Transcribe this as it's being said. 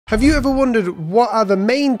Have you ever wondered what are the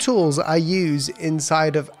main tools I use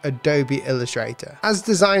inside of Adobe Illustrator? As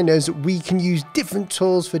designers, we can use different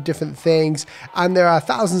tools for different things, and there are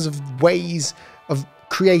thousands of ways of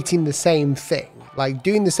creating the same thing. Like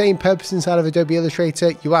doing the same purpose inside of Adobe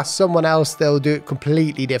Illustrator, you ask someone else, they'll do it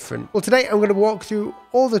completely different. Well, today I'm going to walk through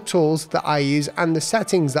all the tools that I use and the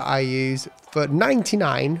settings that I use for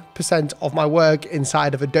 99% of my work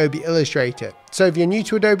inside of Adobe Illustrator. So if you're new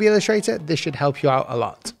to Adobe Illustrator, this should help you out a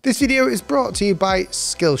lot. This video is brought to you by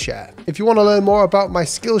Skillshare. If you want to learn more about my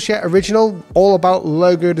Skillshare original, all about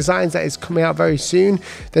logo designs that is coming out very soon,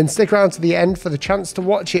 then stick around to the end for the chance to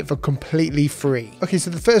watch it for completely free. Okay, so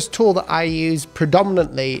the first tool that I use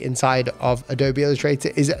predominantly inside of Adobe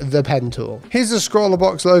Illustrator is the pen tool. Here's a scroller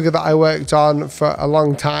box logo that I worked on for a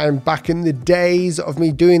long time. Back in the days of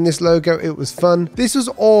me doing this logo, it was fun. This was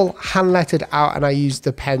all hand lettered out and I used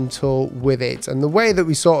the pen tool with it. And the way that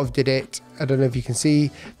we sort of did it, I don't know if you can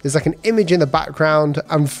see, there's like an image in the background,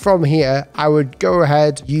 and from here I would go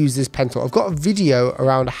ahead, use this pen tool. I've got a video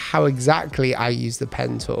around how exactly I use the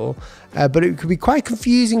pen tool, but it could be quite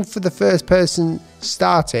confusing for the first person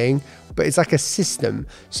starting, but it's like a system.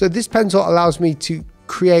 So this pen tool allows me to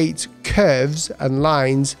create curves and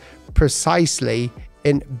lines precisely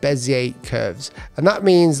in Bezier curves, and that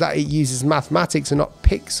means that it uses mathematics and not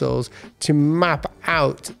pixels to map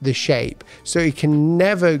out the shape, so it can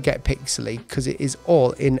never get pixely because it is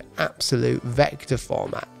all in absolute vector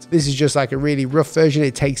format. This is just like a really rough version.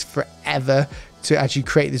 It takes forever to actually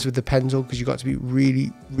create this with the pen tool because you've got to be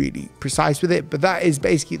really precise with it, but that is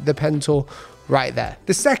basically the pen tool right there.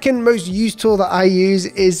 The second most used tool that I use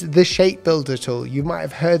is the shape builder tool. You might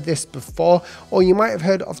have heard this before, or you might have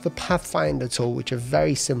heard of the Pathfinder tool, which are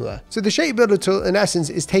very similar. So the shape builder tool in essence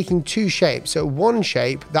is taking two shapes. So one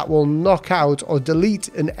shape that will knock out or delete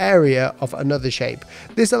an area of another shape.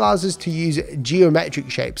 This allows us to use geometric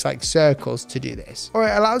shapes like circles to do this, or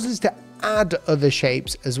it allows us to add other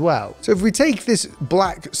shapes as well. So if we take this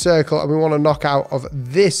black circle and we want to knock out of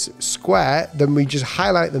this square, then we just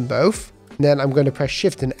highlight them both. Then I'm going to press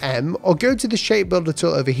Shift and M, or go to the shape builder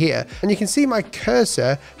tool over here, and you can see my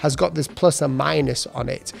cursor has got this plus and minus on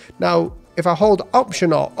it. Now if I hold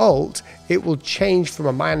Option or Alt, it will change from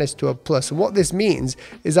a minus to a plus, and what this means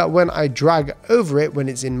is that when I drag over it when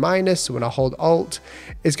it's in minus, so when I hold Alt,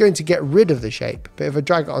 it's going to get rid of the shape, but if I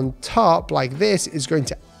drag on top like this, it's going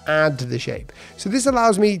to add to the shape. So this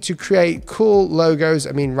allows me to create cool logos.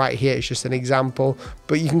 I mean, right here it's just an example,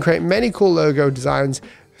 but you can create many cool logo designs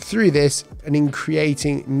through this and in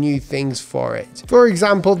creating new things for it. For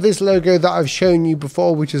example, this logo that I've shown you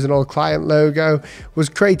before, which is an all client logo, was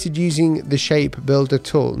created using the shape builder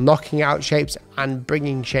tool, knocking out shapes and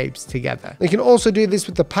bringing shapes together. You can also do this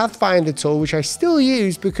with the Pathfinder tool, which I still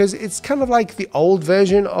use because it's kind of like the old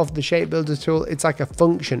version of the shape builder tool. It's like a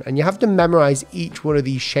function and you have to memorize each one of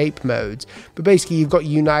these shape modes, but basically you've got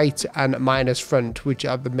unite and minus front, which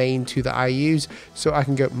are the main two that I use. So I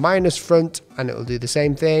can go minus front and it will do the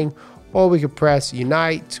same thing, or we could press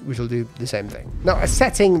unite, which will do the same thing. Now, a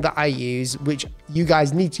setting that I use, which you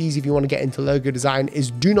guys need to use if you want to get into logo design,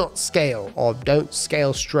 is do not scale, or don't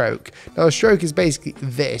scale stroke. Now, a stroke is basically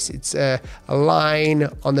this. It's a line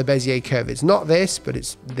on the Bezier curve. It's not this, but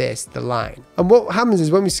it's this, the line. And what happens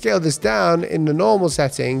is when we scale this down in the normal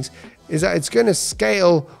settings, is that it's going to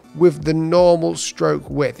scale with the normal stroke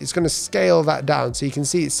width. It's going to scale that down. So you can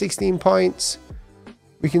see it's 16 points.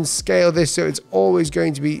 We can scale this so it's always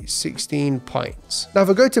going to be 16 points. Now if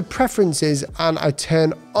I go to preferences and I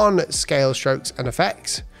turn on scale strokes and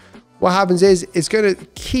effects, what happens is it's going to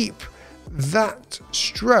keep that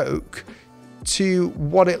stroke to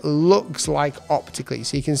what it looks like optically.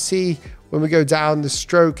 So you can see when we go down, the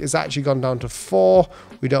stroke has actually gone down to 4.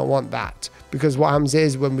 We don't want that, because what happens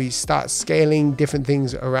is when we start scaling different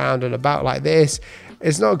things around and about like this,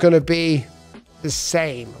 it's not going to be the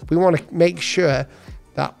same. We want to make sure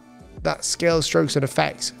that scale strokes and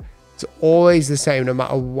effects is always the same no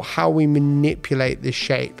matter how we manipulate this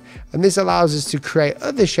shape. And this allows us to create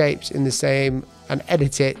other shapes in the same and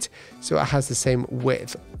edit it so it has the same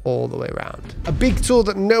width all the way around. A big tool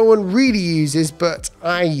that no one really uses, but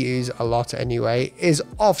I use a lot anyway, is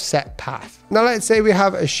offset path. Now let's say we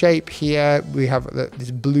have a shape here. We have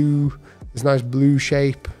this nice blue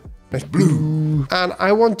shape. Nice blue. And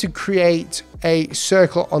I want to create a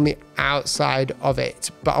circle on the outside of it,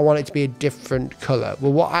 but I want it to be a different color.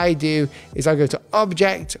 Well, what I do is I go to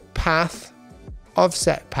Object, Path,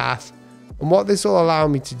 Offset Path, and what this will allow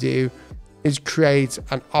me to do is create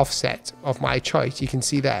an offset of my choice. You can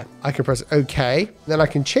see there. I can press OK. Then I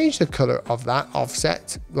can change the color of that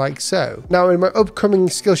offset like so. Now in my upcoming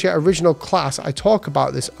Skillshare original class, I talk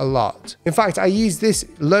about this a lot. In fact, I use this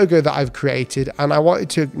logo that I've created and I wanted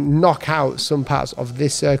to knock out some parts of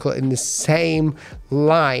this circle in the same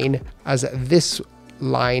line as this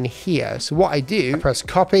line here. So what I do, I press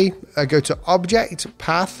copy, I go to object,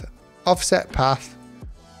 path, offset path.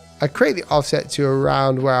 I create the offset to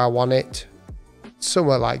around where I want it,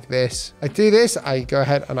 somewhere like this. I do this, I go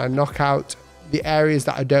ahead and I knock out the areas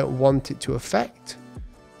that I don't want it to affect.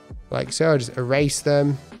 Like so, I just erase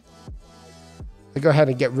them. I go ahead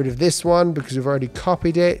and get rid of this one because we've already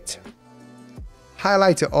copied it.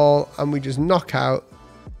 Highlight it all and we just knock out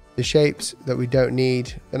the shapes that we don't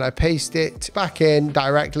need. Then I paste it back in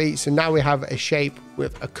directly. So now we have a shape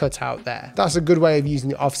with a cutout there. That's a good way of using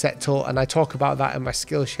the offset tool. And I talk about that in my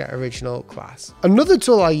Skillshare original class. Another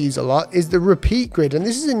tool I use a lot is the repeat grid. And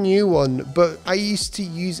this is a new one, but I used to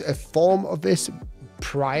use a form of this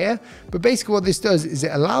prior. But basically what this does is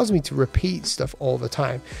it allows me to repeat stuff all the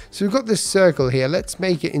time. So we've got this circle here. Let's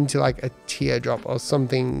make it into like a teardrop or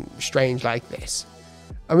something strange like this.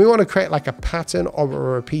 And we want to create like a pattern or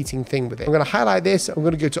a repeating thing with it. I'm going to highlight this. I'm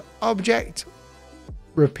going to go to object,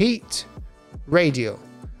 repeat, radial.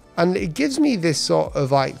 And it gives me this sort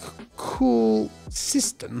of like cool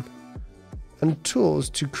system and tools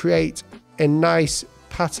to create a nice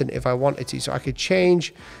pattern if I wanted to. So I could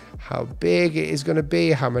change how big it is going to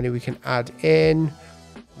be, how many we can add in,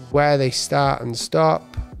 where they start and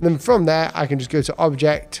stop. And then from there, I can just go to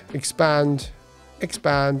object, expand,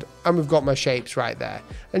 and we've got my shapes right there.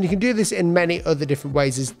 And you can do this in many other different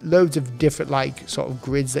ways. There's loads of different like sort of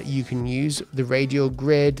grids that you can use. The radial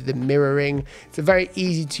grid, the mirroring. It's a very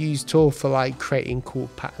easy to use tool for like creating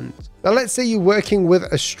cool patterns. Now let's say you're working with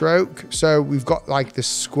a stroke. So we've got like the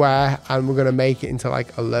square and we're going to make it into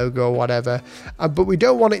like a logo or whatever. But we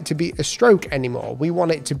don't want it to be a stroke anymore. We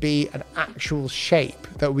want it to be an actual shape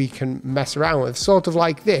that we can mess around with. Sort of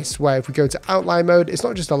like this, where if we go to outline mode, it's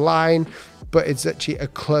not just a line, but it's actually a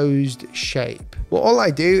closed shape. Well, all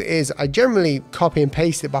I do is I generally copy and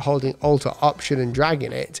paste it by holding Alt or Option and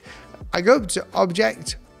dragging it. I go up to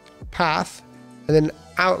Object, Path, and then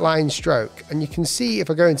Outline Stroke. And you can see if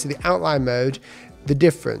I go into the outline mode, the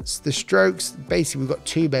difference. The strokes, basically we've got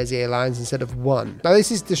 2 Bezier lines instead of 1. Now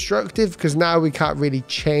this is destructive because now we can't really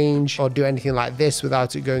change or do anything like this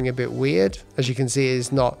without it going a bit weird. As you can see,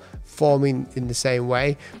 it's not forming in the same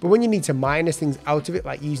way. But when you need to minus things out of it,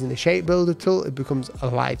 like using the shape builder tool, it becomes a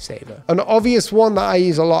lifesaver. An obvious one that I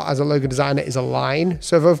use a lot as a logo designer is a line.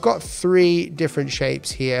 So if I've got 3 different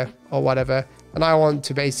shapes here or whatever, and I want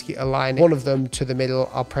to basically align one of them to the middle,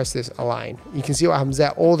 I'll press this align. You can see what happens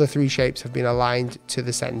there. All the 3 shapes have been aligned to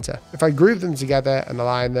the center. If I group them together and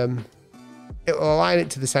align them, it will align it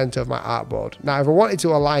to the center of my artboard. Now, if I wanted to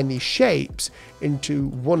align these shapes into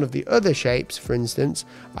one of the other shapes, for instance,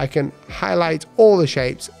 I can highlight all the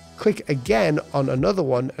shapes, click again on another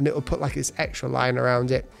one, and it will put like this extra line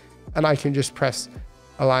around it. And I can just press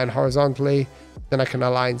align horizontally, then I can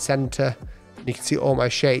align center, and you can see all my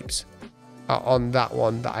shapes on that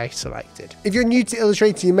one that I selected. If you're new to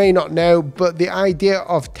Illustrator, you may not know, but the idea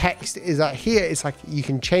of text is that here it's like you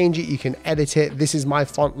can change it, you can edit it. This is my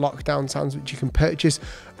font lockdown sans, which you can purchase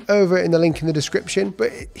over in the link in the description.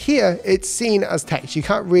 But here it's seen as text. You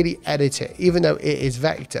can't really edit it, even though it is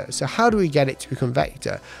vector. So how do we get it to become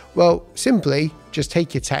vector? Well, simply just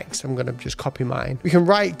take your text. I'm going to just copy mine. We can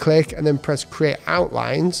right click and then press create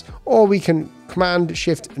outlines, or we can Command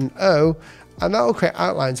Shift and O, and that will create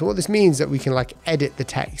outlines. So what this means is that we can like edit the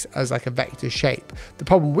text as like a vector shape. The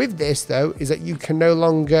problem with this though is that you can no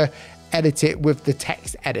longer edit it with the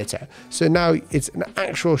text editor. So now it's an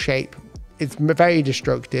actual shape. It's very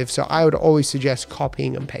destructive. So I would always suggest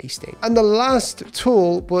copying and pasting. And the last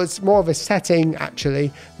tool was more of a setting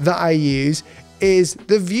actually that I use is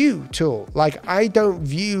the view tool. Like I don't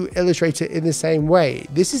view Illustrator in the same way.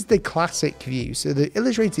 This is the classic view. So the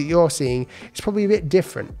Illustrator you're seeing is probably a bit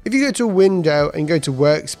different. If you go to window and go to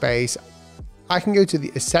workspace, I can go to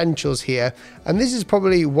the essentials here, and this is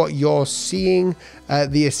probably what you're seeing,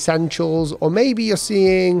 the essentials, or maybe you're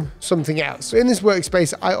seeing something else. So in this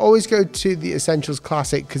workspace, I always go to the essentials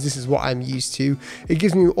classic because this is what I'm used to. It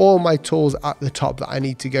gives me all my tools at the top that I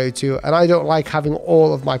need to go to, and I don't like having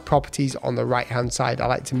all of my properties on the right hand side. I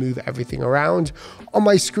like to move everything around. On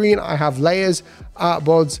my screen, I have layers,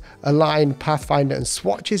 artboards, align, pathfinder, and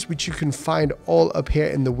swatches, which you can find all up here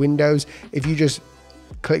in the windows. If you just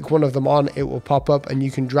click one of them on, it will pop up and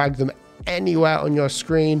you can drag them anywhere on your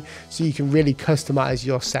screen so you can really customize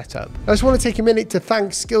your setup. I just want to take a minute to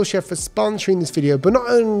thank Skillshare for sponsoring this video, but not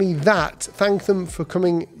only that, thank them for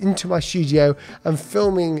coming into my studio and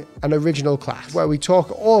filming an original class where we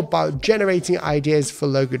talk all about generating ideas for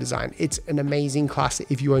logo design. It's an amazing class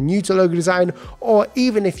if you are new to logo design, or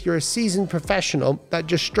even if you're a seasoned professional that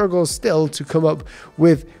just struggles still to come up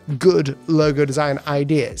with good logo design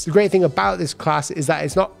ideas. The great thing about this class is that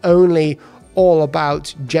it's not only all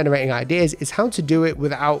about generating ideas, it's how to do it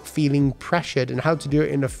without feeling pressured and how to do it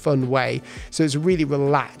in a fun way. So it's a really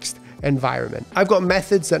relaxed environment. I've got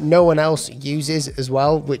methods that no one else uses as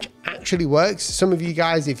well, which actually works. Some of you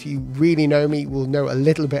guys, if you really know me, will know a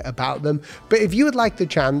little bit about them. But if you would like the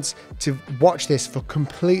chance to watch this for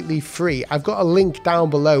completely free, I've got a link down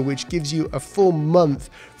below which gives you a full month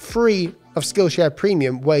free of Skillshare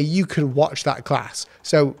Premium where you can watch that class.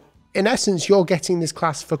 So in essence, you're getting this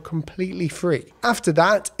class for completely free. After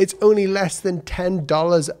that, it's only less than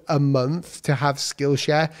 $10 a month to have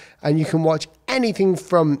Skillshare, and you can watch anything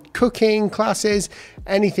from cooking classes,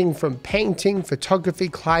 anything from painting, photography,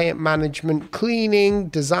 client management, cleaning,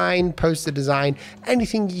 design, poster design,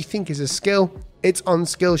 anything you think is a skill. It's on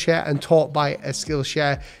Skillshare and taught by a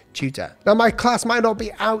Skillshare tutor. Now, my class might not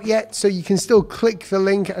be out yet, so you can still click the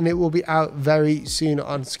link and it will be out very soon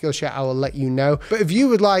on Skillshare. I will let you know. But if you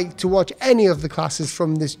would like to watch any of the classes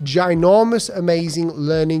from this ginormous, amazing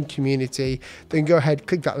learning community, then go ahead,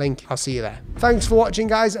 click that link. I'll see you there. Thanks for watching,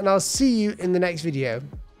 guys, and I'll see you in the next video.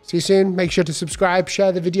 See you soon. Make sure to subscribe,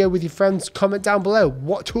 share the video with your friends, comment down below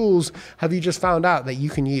what tools have you just found out that you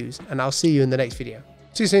can use, and I'll see you in the next video.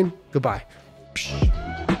 See you soon. Goodbye.